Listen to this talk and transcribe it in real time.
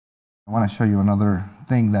I want to show you another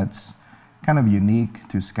thing that's kind of unique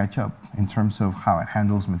to SketchUp in terms of how it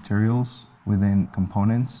handles materials within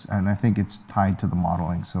components, and I think it's tied to the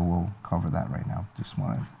modeling, so we'll cover that right now. Just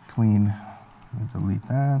want to clean, delete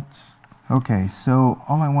that. Okay, so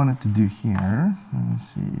all I wanted to do here, let me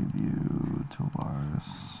see, view,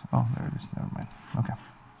 toolbars. Oh, there it is, never mind. Okay,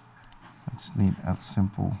 let's need a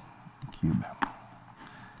simple cube.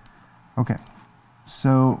 Okay,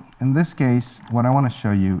 so in this case, what I want to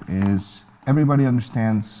show you is everybody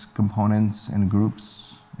understands components and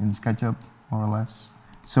groups in SketchUp, more or less.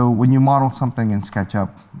 So when you model something in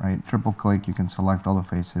SketchUp, right, triple click, you can select all the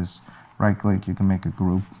faces. Right click, you can make a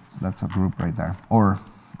group. So that's a group right there. Or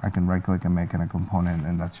I can right click and make it a component,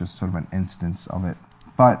 and that's just sort of an instance of it.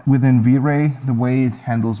 But within Vray, the way it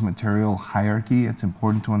handles material hierarchy, it's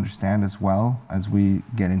important to understand as well as we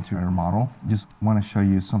get into our model. Just want to show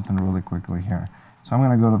you something really quickly here. So I'm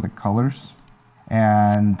going to go to the colors,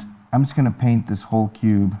 and I'm just going to paint this whole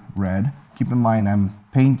cube red. Keep in mind, I'm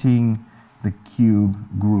painting the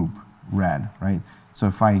cube group red, right? So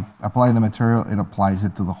if I apply the material, it applies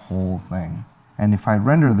it to the whole thing. And if I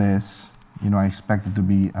render this, you know, I expect it to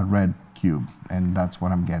be a red cube, and that's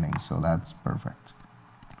what I'm getting, so that's perfect.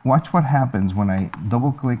 Watch what happens when I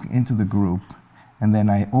double click into the group and then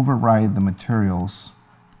I override the materials.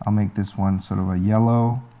 I'll make this one sort of a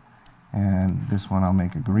yellow, and this one I'll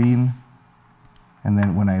make a green. And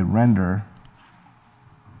then when I render,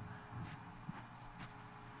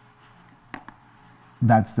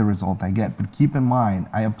 that's the result I get. But keep in mind,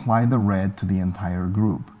 I apply the red to the entire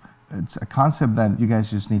group. It's a concept that you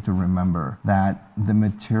guys just need to remember, that the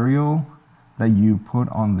material that you put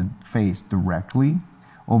on the face directly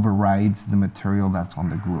overrides the material that's on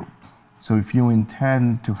the group. So if you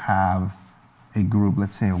intend to have a group,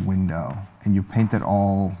 let's say a window, and you paint it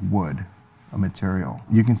all wood, a material,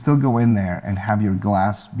 you can still go in there and have your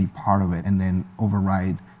glass be part of it and then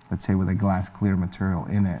override, let's say with a glass clear material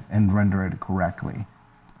in it, and render it correctly.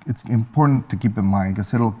 It's important to keep in mind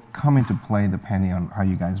because it'll come into play depending on how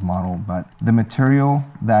you guys model, but the material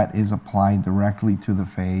that is applied directly to the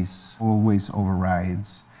face always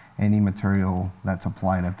overrides any material that's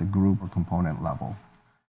applied at the group or component level.